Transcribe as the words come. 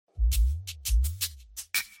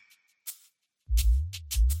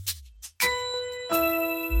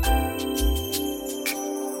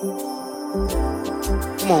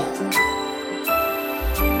Come on.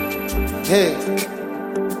 Hey.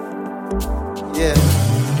 Yeah.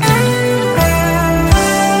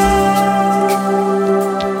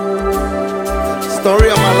 Story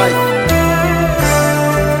of my life.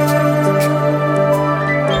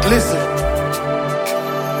 Listen.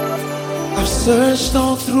 I've searched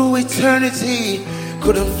all through eternity,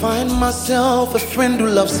 couldn't find myself a friend who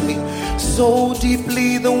loves me so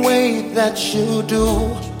deeply the way that you do.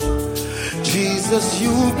 Jesus,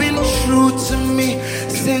 you've been true to me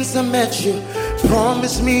since I met you.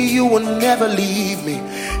 Promise me you will never leave me.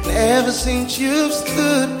 And ever since you've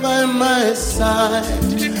stood by my side,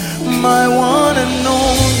 my one and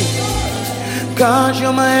only God,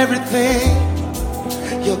 you're my everything.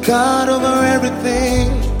 You're God over everything.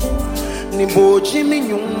 Niboji mi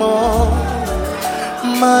nyumo,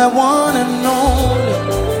 my one and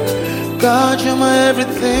only God, you're my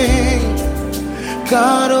everything.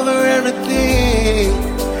 God over everything.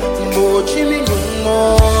 Niboji mi nyumo,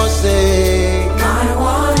 say my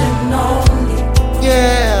one and only.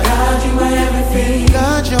 Yeah. God, you're my everything.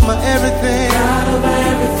 God, you're my everything. God over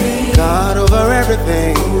everything. God over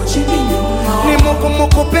everything. Nimoko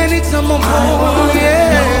moko penny tamomo.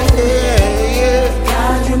 Yeah, yeah, yeah.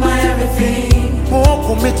 God, you're my everything.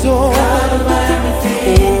 Moko meto. God over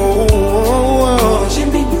everything.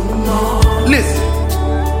 Listen.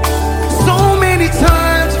 So many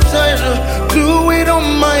times I tried to do it on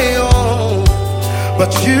my own,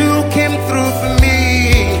 but you came through for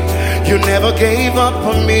me. You never gave up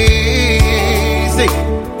on me. Say.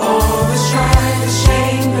 All the strife, the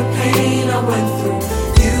shame, the pain I went through,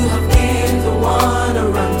 you have been the one I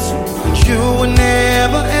run to. You will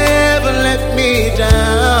never ever let me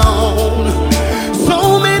down.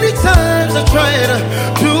 So many times I tried to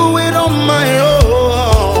do it on my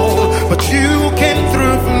own, but you came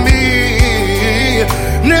through for me.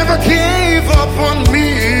 Never gave up on me.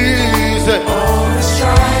 Say. All the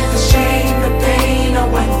strife, the shame, the pain I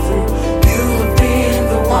went through, you have been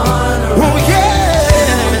the one I run to. Oh yeah.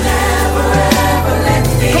 Never ever let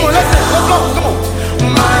me Come on, let's go, come on.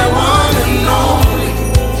 My one and only.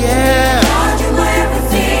 Yeah. God, you're my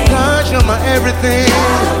everything. God, you're my everything.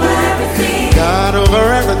 God over everything. God over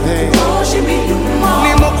everything. Oh, she be you more.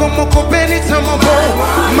 Ni moko moko penny tamomo.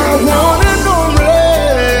 My one and only.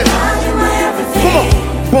 God, you're my everything. Come on.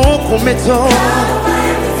 Moko meto. God over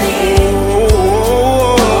everything. Oh,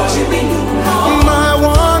 Oh, she be you more. my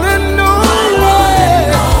one and only.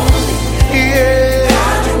 Yeah.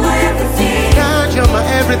 God, you're my everything. God, you're my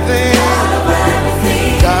everything. God over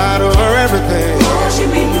everything. God over everything. Oh, she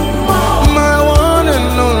be you more. My one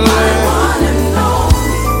and only. One and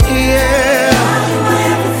only. Yeah. God, you're my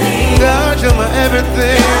everything. God, you're my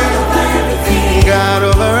everything. God over everything. God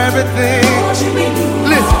over everything. Oh, she be you more.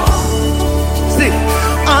 Listen. See,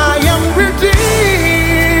 I am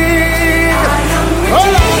redeemed. I am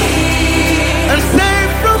Hold on. redeemed. And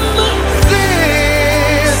saved from my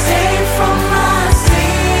sins. Saved from my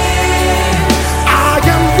sin. I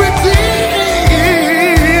am redeemed.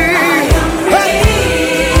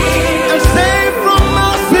 Redeemed. And saved from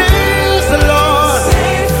my sins, Lord.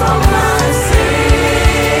 Saved from my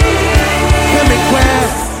sin. Kemi kwe,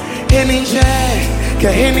 eni je, ke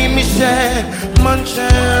eni mishe, manche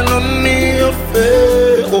no ni ofe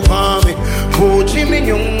ohami, buji mi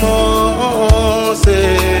nyumo se.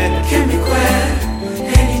 Kemi kwe,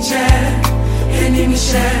 eni je, eni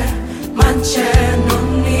mishe, manche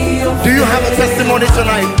noni ofe. Do you have a testimony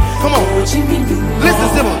tonight? Come on, Jimmy listen,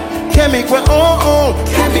 Simon. Kemi kwe, oh,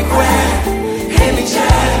 kemi kwe, eni je,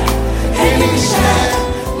 eni mishe,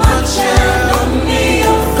 manche.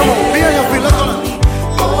 Come on, be on your feet, let's go.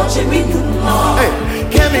 Oh, Jimmy Newmore. Hey,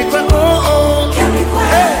 kemi kwe, oh, Kemi kwe,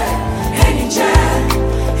 hey. eni je,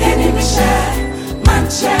 eni mishe,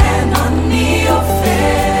 manche noni ofe.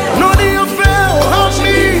 No need to fail, help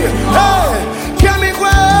me. Hey, kemi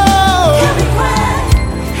kwe, Kemi kwe,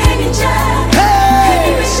 eni je, hey,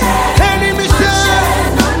 eni mishe, eni mishe. manche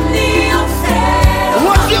noni ofe.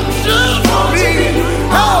 What you do for me?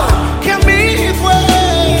 Oh, kemi kwe,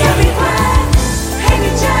 Kemi kwe,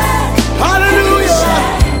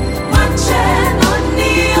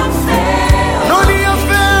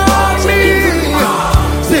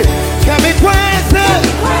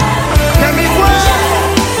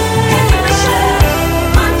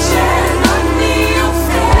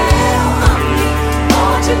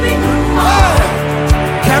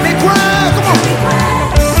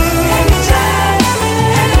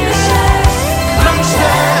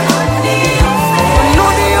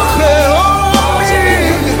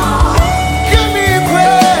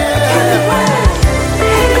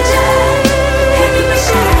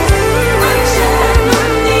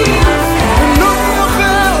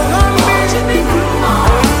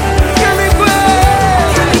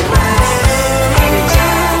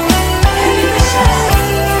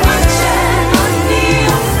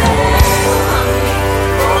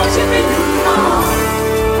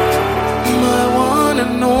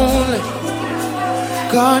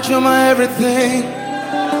 you're my everything.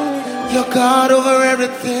 You're God over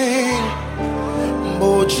everything.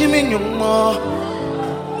 Oh, Jimmy, you more.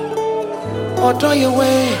 Order your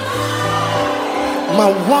way. My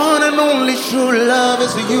one and only true love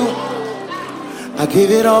is you. I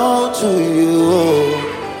give it all to you.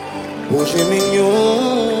 Oh, Jimmy, you.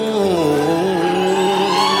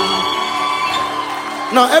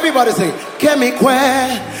 Now everybody sing. Kemi kwe,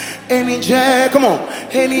 any jay, come on,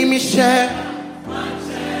 any Michelle.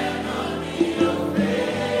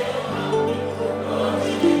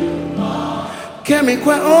 Kemi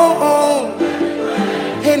kwe, oh,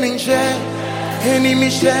 any jay, any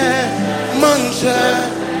Michelle,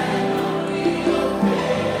 manje.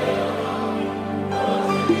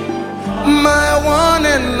 My one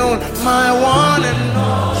and only, my one and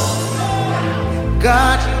only.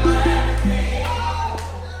 God,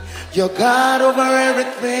 you're God over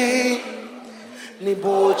everything.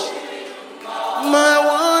 Niboch, my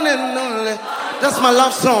one and only. That's my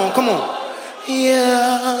love song. Come on.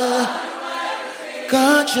 Yeah.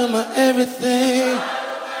 God, you're my everything.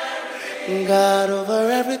 God over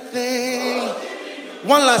everything.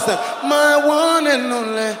 One last time. My one and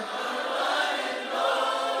only.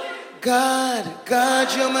 God,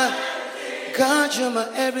 you're my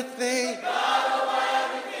everything.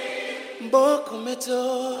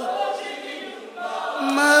 Bokumeto,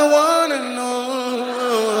 my one and only.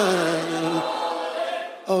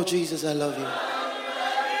 Oh Jesus, I love you.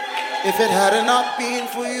 If it had not been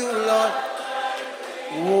for you, Lord,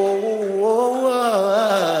 whoa,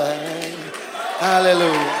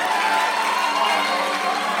 hallelujah.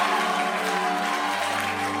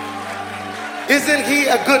 Isn't he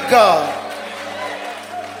a good God?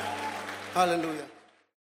 Hallelujah.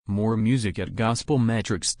 More music at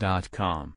gospelmetrics.com.